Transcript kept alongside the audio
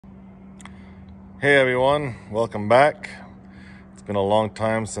Hey everyone, welcome back. It's been a long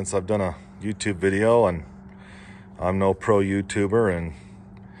time since I've done a YouTube video, and I'm no pro YouTuber, and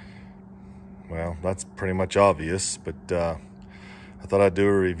well, that's pretty much obvious, but I thought I'd do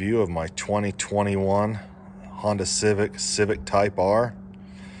a review of my 2021 Honda Civic Type R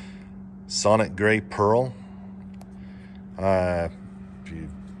Sonic Gray Pearl. If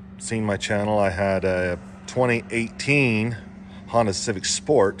you've seen my channel, I had a 2018 Honda Civic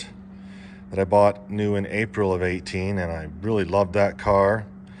Sport that I bought new in April of 18, and I really loved that car.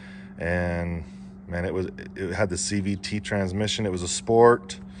 And man, it had the CVT transmission. It was a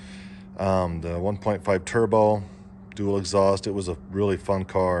sport, the 1.5 turbo, dual exhaust. It was a really fun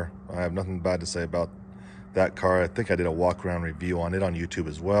car. I have nothing bad to say about that car. I think I did a walk around review on it on YouTube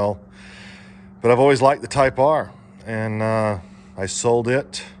as well. But I've always liked the Type R, and I sold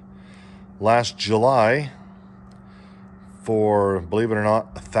it last July for, believe it or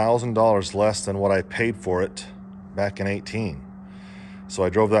not, $1,000 less than what I paid for it back in 18. So I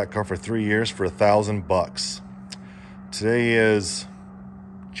drove that car for 3 years for $1,000. Today is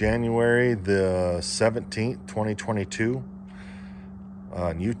January the 17th, 2022.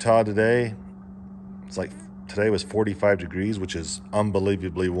 In Utah today, today was 45 degrees, which is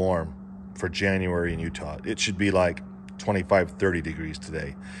unbelievably warm for January in Utah. It should be like 25, 30 degrees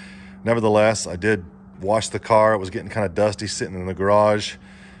today. Nevertheless, I did wash the car. It was getting kind of dusty sitting in the garage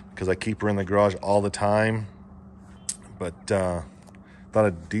because I keep her in the garage all the time. But thought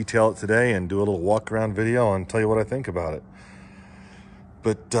I'd detail it today and do a little walk around video and tell you what I think about it.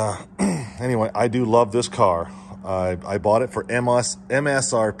 But anyway, I do love this car. I bought it for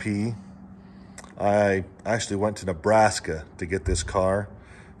MSRP. I actually went to Nebraska to get this car.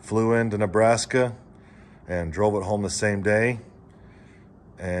 Flew into Nebraska and drove it home the same day.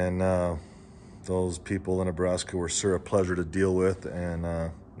 And those people in Nebraska were sure a pleasure to deal with, and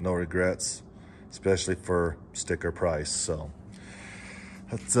no regrets, especially for sticker price. So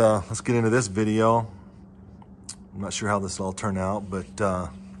let's get into this video. I'm not sure how this will all turn out, but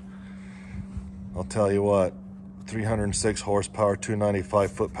I'll tell you what, 306 horsepower,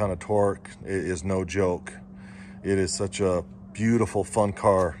 295 foot-pound of torque. It is no joke. It is such a beautiful, fun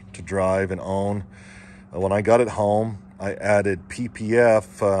car to drive and own. When I got it home, I added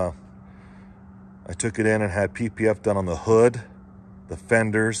PPF. I took it in and had PPF done on the hood, the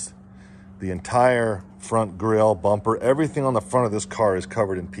fenders, the entire front grille, bumper. Everything on the front of this car is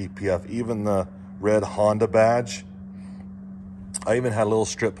covered in PPF, even the red Honda badge. I even had a little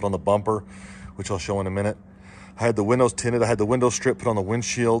strip put on the bumper, which I'll show in a minute. I had the windows tinted. I had the window strip put on the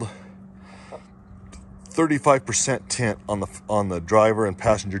windshield. 35% tint on the driver and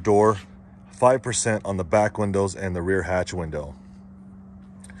passenger door. 5% on the back windows and the rear hatch window.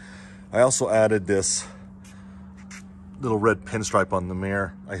 I also added this little red pinstripe on the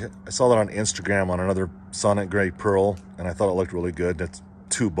mirror. I saw that on Instagram on another Sonic Gray Pearl, and I thought it looked really good. That's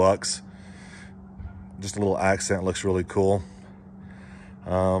 $2. Just a little accent, looks really cool.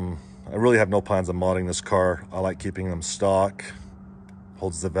 I really have no plans of modding this car. I like keeping them stock.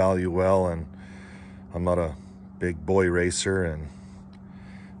 Holds the value well, and I'm not a big boy racer, and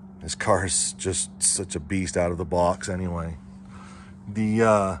this car is just such a beast out of the box anyway.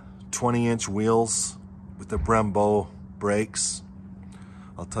 The 20-inch wheels with the Brembo brakes.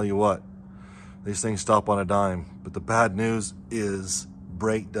 I'll tell you what, these things stop on a dime. But the bad news is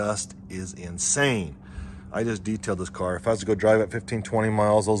brake dust is insane. I just detailed this car. If I was to go drive at 15, 20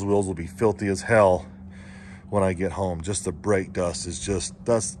 miles, those wheels will be filthy as hell when I get home. Just the brake dust is just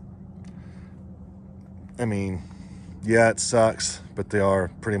dust. I mean, yeah, it sucks, but they are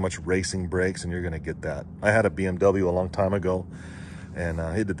pretty much racing brakes, and you're gonna get that. I had a BMW a long time ago, and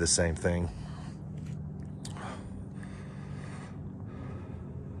it did the same thing.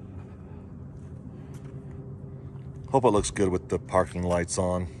 Hope it looks good with the parking lights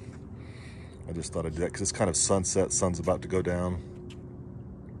on. I just thought I'd do that because it's kind of sunset. Sun's about to go down.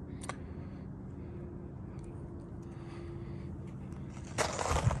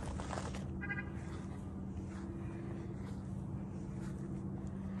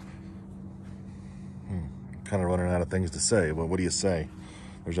 Kind of running out of things to say, but what do you say?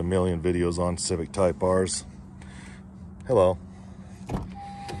 There's a million videos on Civic Type Rs. Hello.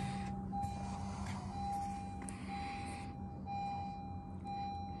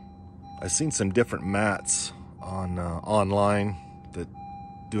 I've seen some different mats on online that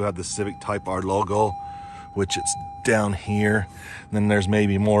do have the Civic Type R logo, which it's down here. And then there's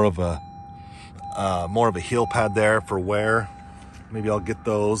maybe more of a heel pad there for wear. Maybe I'll get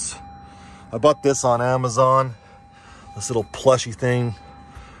those. I bought this on Amazon, this little plushy thing.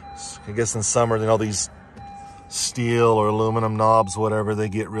 I guess in summer, you know, these steel or aluminum knobs, whatever, they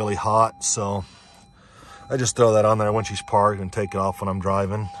get really hot. So I just throw that on there when she's parked and take it off when I'm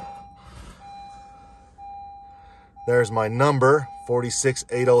driving. There's my number,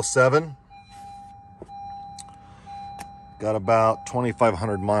 46807. Got about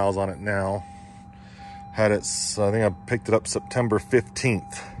 2,500 miles on it now. Had it, I think I picked it up September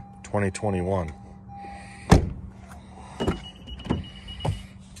 15th, 2021.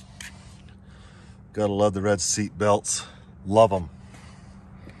 Gotta love the red seat belts. Love them.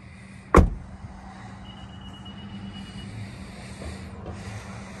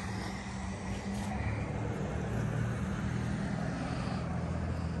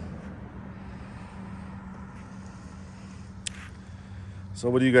 So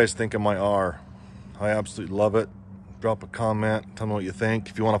what do you guys think of my R? I absolutely love it. Drop a comment, tell me what you think.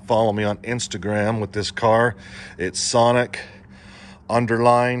 If you want to follow me on Instagram with this car, it's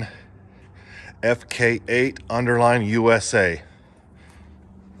Sonic_FK8_USA.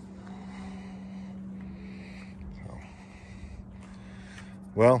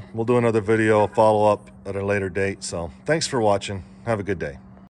 Well, we'll do another video, follow up at a later date. So thanks for watching. Have a good day.